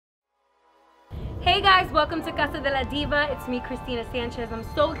Hey guys, welcome to Casa de la Diva. It's me, Christina Sanchez. I'm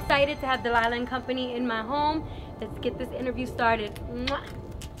so excited to have Delilah and Company in my home. Let's get this interview started. Mwah.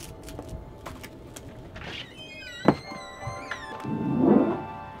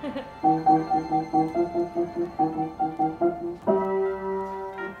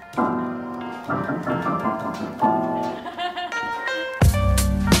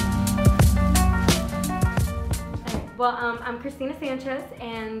 Well, I'm Christina Sanchez,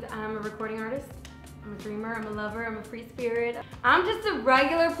 and I'm a recording artist. I'm a dreamer, I'm a lover, I'm a free spirit. I'm just a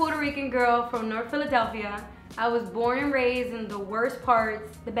regular Puerto Rican girl from North Philadelphia. I was born and raised in the worst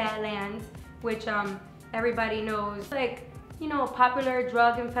parts, the Badlands, which everybody knows. Like, you know, a popular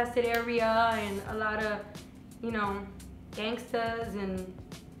drug-infested area and a lot of, you know, gangsters, and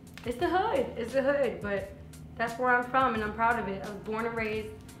it's the hood, but that's where I'm from and I'm proud of it. I was born and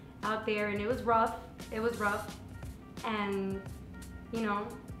raised out there, and it was rough. And, you know,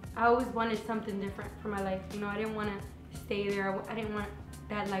 I always wanted something different for my life. You know, I didn't want to stay there. I didn't want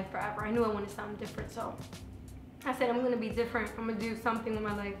that life forever. I knew I wanted something different, so I said, I'm going to be different. I'm going to do something with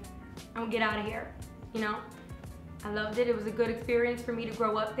my life. I'm going to get out of here, you know. I loved it. It was a good experience for me to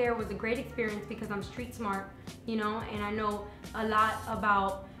grow up there. It was a great experience because I'm street smart, you know, and I know a lot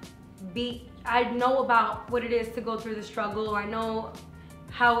about I know about what it is to go through the struggle. I know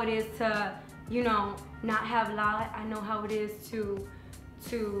how it is to, you know, not have a lot. I know how it is to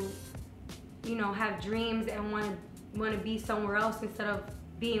you know, have dreams and want to be somewhere else instead of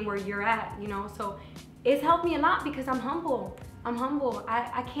being where you're at, you know. So it's helped me a lot because I'm humble.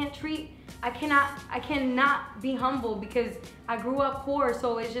 I cannot be humble because I grew up poor.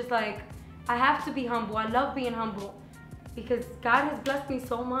 So it's just like, I have to be humble. I love being humble because God has blessed me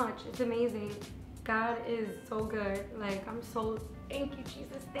so much. It's amazing. God is so good. Like, thank you,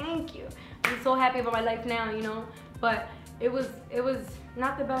 Jesus, thank you. I'm so happy about my life now, you know, but it was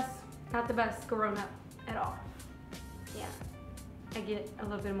not the best growing up at all. Yeah, I get a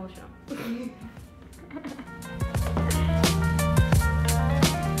little bit emotional.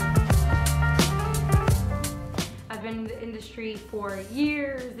 I've been in the industry for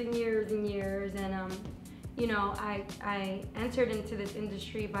years and years and years, and you know, I entered into this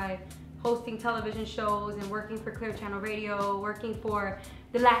industry by hosting television shows and working for Clear Channel Radio, working for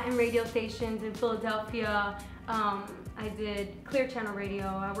the Latin radio stations in Philadelphia. I did Clear Channel Radio,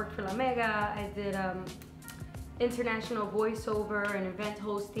 I worked for La Mega, I did international voiceover and event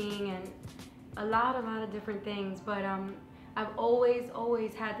hosting and a lot of different things. But I've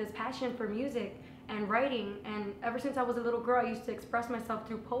always had this passion for music and writing, and ever since I was a little girl I used to express myself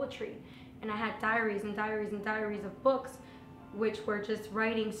through poetry, and I had diaries and diaries and diaries of books which were just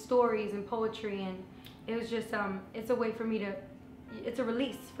writing stories and poetry, and it was just it's a way for me to, it's a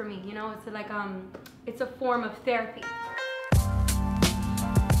release for me, you know. It's like it's a form of therapy.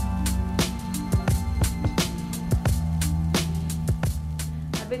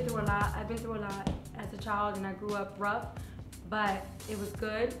 I've been through a lot as a child, and I grew up rough, but it was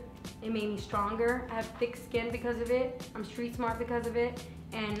good. It made me stronger. I have thick skin because of it. I'm street smart because of it,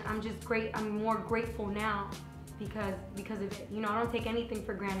 and I'm just great. I'm more grateful now because of it. You know, I don't take anything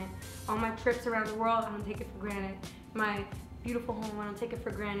for granted. All my trips around the world, I don't take it for granted. My beautiful home, I don't take it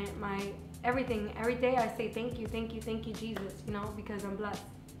for granted. My everything, every day I say thank you, Jesus, you know, because I'm blessed.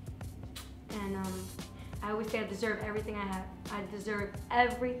 And I always say I deserve everything I have. I deserve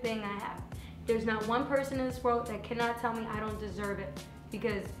everything I have. There's not one person in this world that cannot tell me I don't deserve it,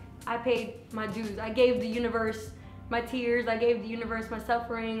 because I paid my dues. I gave the universe my tears, I gave the universe my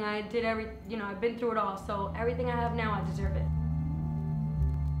suffering, I did you know, I've been through it all, so everything I have now, I deserve it.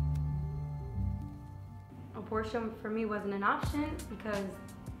 Abortion for me wasn't an option because,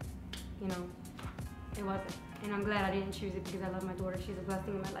 you know, it wasn't. And I'm glad I didn't choose it because I love my daughter, she's a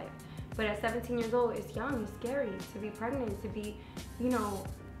blessing in my life. But at 17 years old, it's young, it's scary to be pregnant, to be, you know,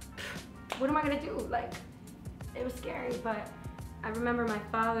 what am I gonna do? Like, it was scary, but I remember my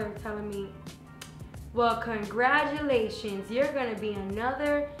father telling me, well, congratulations, you're gonna be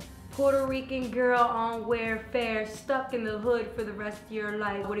another Puerto Rican girl on welfare, stuck in the hood for the rest of your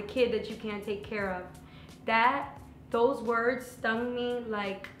life with a kid that you can't take care of. Those words stung me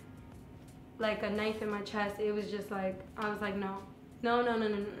like a knife in my chest. It was just like, I was like, no.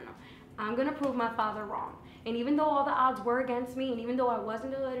 I'm gonna prove my father wrong. And even though all the odds were against me, and even though I was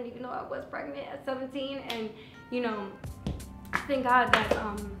in the hood, and even though I was pregnant at 17, and, you know, thank God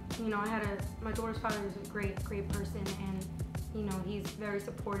that, you know, my daughter's father is a great person, and, you know, he's very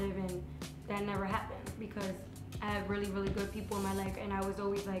supportive, and that never happened because I have really good people in my life, and I was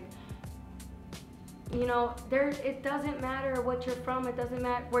always like, you know, it doesn't matter what you're from, it doesn't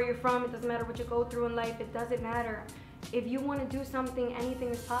matter where you're from, it doesn't matter what you go through in life, it doesn't matter. If you want to do something, anything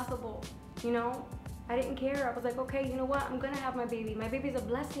is possible, you know? I didn't care. I was like, okay, you know what? I'm gonna have my baby. My baby's a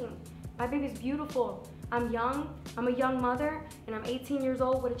blessing. My baby's beautiful. I'm young. I'm a young mother, and I'm 18 years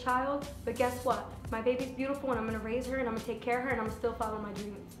old with a child. But guess what? My baby's beautiful, and I'm gonna raise her, and I'm gonna take care of her, and I'm gonna still follow my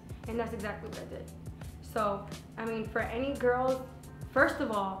dreams. And that's exactly what I did. So, I mean, for any girls, first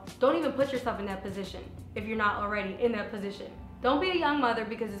of all, don't even put yourself in that position if you're not already in that position. Don't be a young mother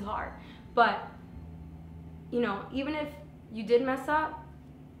because it's hard. But, you know, even if you did mess up,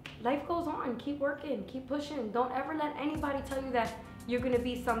 life goes on. Keep working, keep pushing. Don't ever let anybody tell you that you're gonna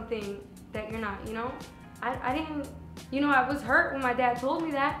be something that you're not, you know? I didn't, you know, I was hurt when my dad told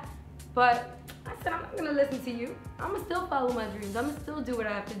me that, but I said, I'm not gonna listen to you. I'm gonna still follow my dreams. I'm gonna still do what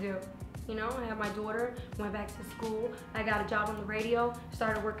I have to do. You know, I have my daughter, went back to school, I got a job on the radio,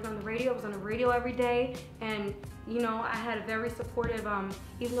 started working on the radio, I was on the radio every day, and you know, I had a very supportive,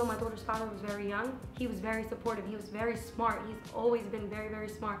 even though my daughter's father was very young, he was very supportive, he was very smart, he's always been very, very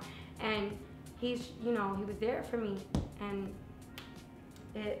smart, and he's, you know, he was there for me, and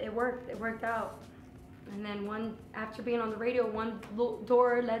it worked out. And then after being on the radio, one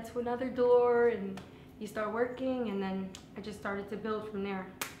door led to another door, and you start working, and then I just started to build from there.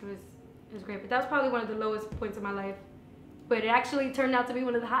 It was great, but that was probably one of the lowest points of my life. But it actually turned out to be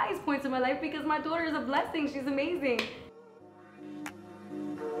one of the highest points of my life because my daughter is a blessing. She's amazing.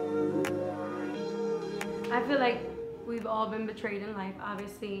 I feel like we've all been betrayed in life,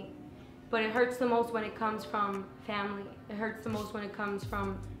 obviously, but it hurts the most when it comes from family. It hurts the most when it comes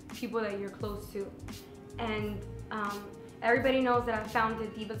from people that you're close to. And everybody knows that I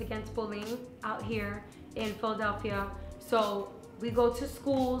founded Divas Against Bullying out here in Philadelphia. So we go to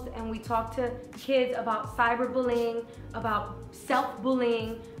schools and we talk to kids about cyberbullying, about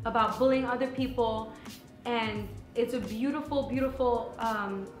self-bullying, about bullying other people. And it's a beautiful, beautiful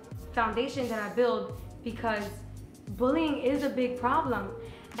foundation that I build because bullying is a big problem.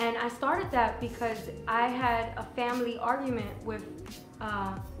 And I started that because I had a family argument with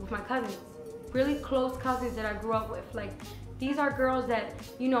my cousins, really close cousins that I grew up with. Like, these are girls that,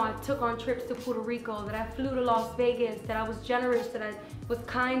 you know, I took on trips to Puerto Rico, that I flew to Las Vegas, that I was generous, that I was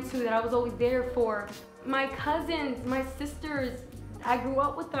kind to, that I was always there for. My cousins, my sisters, I grew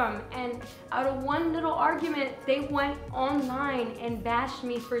up with them, and out of one little argument, they went online and bashed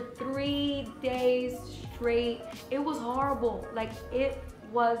me for 3 days straight. It was horrible. Like, it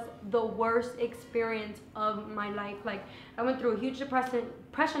was the worst experience of my life. Like, I went through a huge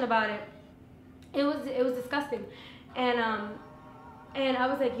depression about it. It was disgusting. And I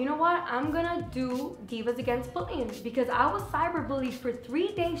was like, you know what? I'm gonna do Divas Against Bullying because I was cyberbullied for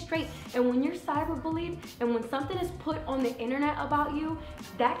 3 days straight. And when you're cyberbullied and when something is put on the internet about you,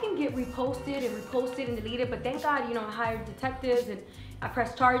 that can get reposted and deleted. But thank God, you know, I hired detectives and I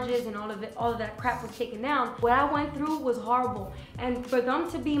pressed charges and all of that crap was taken down. What I went through was horrible. And for them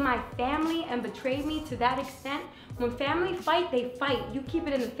to be my family and betray me to that extent, when family fight, they fight. You keep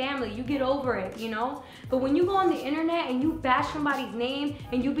it in the family, you get over it, you know? But when you go on the internet and you bash somebody's name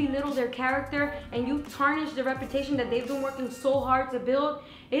and you belittle their character and you tarnish the reputation that they've been working so hard to build,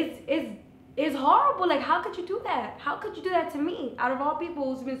 it's horrible. Like, how could you do that? How could you do that to me, out of all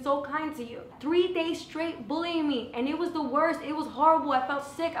people who's been so kind to you? 3 days straight bullying me, and it was the worst. It was horrible. I felt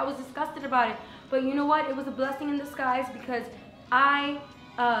sick. I was disgusted about it. But you know what? It was a blessing in disguise because I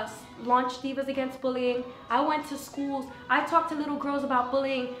launched Divas Against Bullying. I went to schools. I talked to little girls about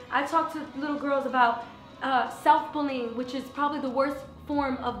bullying. I talked to little girls about self-bullying, which is probably the worst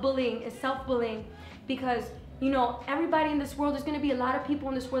form of bullying, is self-bullying, because you know, everybody in this world, there's gonna be a lot of people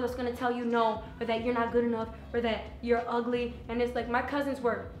in this world that's gonna tell you no, or that you're not good enough, or that you're ugly. And it's like my cousins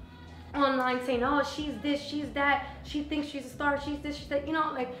were online saying, oh, she's this, she's that, she thinks she's a star, she's this, she's that. You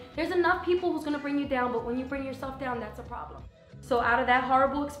know, like, there's enough people who's gonna bring you down, but when you bring yourself down, that's a problem. So out of that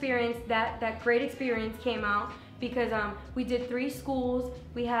horrible experience, that great experience came out because we did 3 schools.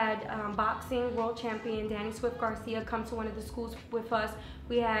 We had boxing world champion Danny Swift Garcia come to one of the schools with us.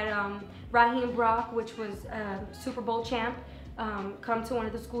 We had Raheem Brock, which was Super Bowl champ, come to one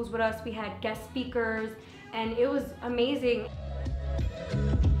of the schools with us. We had guest speakers, and it was amazing.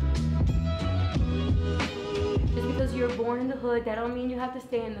 Just because you're born in the hood, that don't mean you have to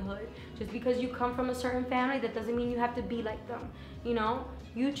stay in the hood. Just because you come from a certain family, that doesn't mean you have to be like them. You know,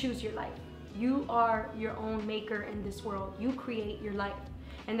 you choose your life. You are your own maker in this world. You create your life.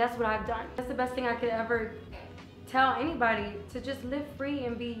 And that's what I've done. That's the best thing I could ever tell anybody, to just live free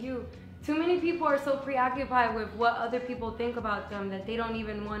and be you. Too many people are so preoccupied with what other people think about them that they don't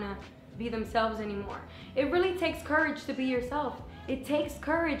even want to be themselves anymore. It really takes courage to be yourself. It takes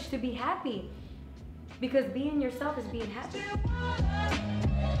courage to be happy, because being yourself is being happy.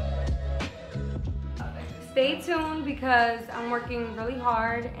 Stay tuned because I'm working really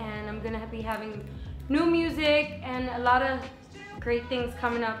hard and I'm gonna be having new music and a lot of great things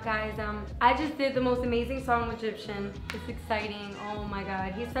coming up, guys. I just did the most amazing song with Egyptian. It's exciting. Oh my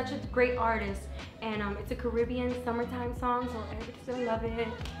God, he's such a great artist, and it's a Caribbean summertime song, so everybody's gonna love it.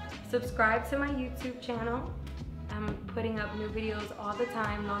 Subscribe to my YouTube channel. I'm putting up new videos all the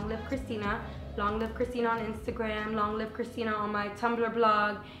time. Long live Christina. Long live Christina on Instagram. Long live Christina on my Tumblr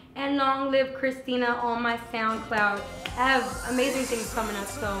blog. And long live Christina on my SoundCloud. I have amazing things coming up,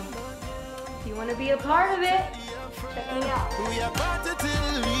 so if you want to be a part of it, check me out. We are party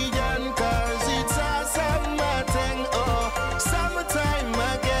till weekend, cause it's a summer thing, oh, summertime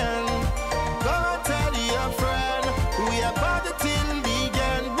again. Go tell your friend, we are party till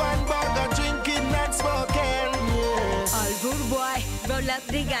weekend, one bag of drinking and smoking, yes. All good boy, roll up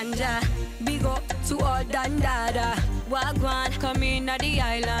the ganja, big up to all Dandada. Wagwan, come in at the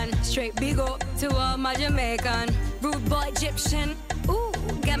island, straight big up to all my Jamaican. Rude boy Egyptian, ooh,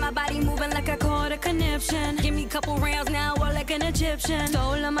 got my body moving like I caught a conniption. Give me a couple rounds now, all like an Egyptian.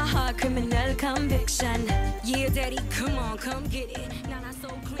 Stole on my heart, criminal conviction. Yeah, daddy, come on, come get it. Now not so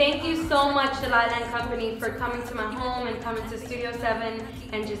clean. Thank you so much, Delilah & Company, for coming to my home and coming to Studio 7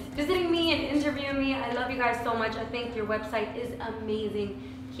 and just visiting me and interviewing me. I love you guys so much. I think your website is amazing.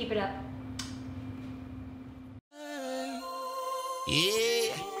 Keep it up. Yeah.